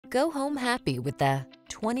Go home happy with the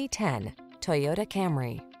 2010 Toyota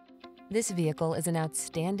Camry. This vehicle is an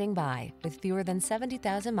outstanding buy with fewer than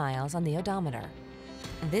 70,000 miles on the odometer.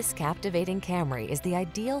 This captivating Camry is the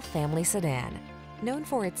ideal family sedan. Known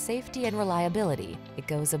for its safety and reliability, it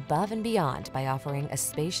goes above and beyond by offering a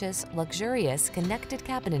spacious, luxurious, connected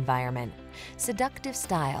cabin environment, seductive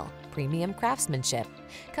style, premium craftsmanship,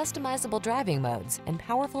 customizable driving modes, and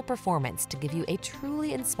powerful performance to give you a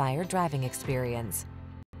truly inspired driving experience.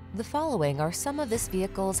 The following are some of this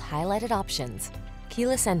vehicle's highlighted options: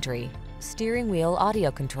 keyless entry, steering wheel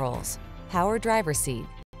audio controls, power driver seat,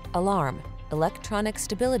 alarm, electronic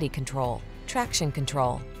stability control, traction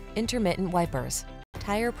control, intermittent wipers,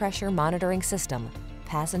 tire pressure monitoring system,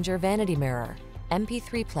 passenger vanity mirror,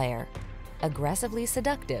 MP3 player. Aggressively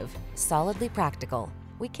seductive, solidly practical.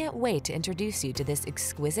 We can't wait to introduce you to this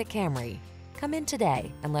exquisite Camry. Come in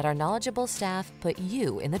today and let our knowledgeable staff put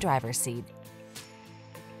you in the driver's seat.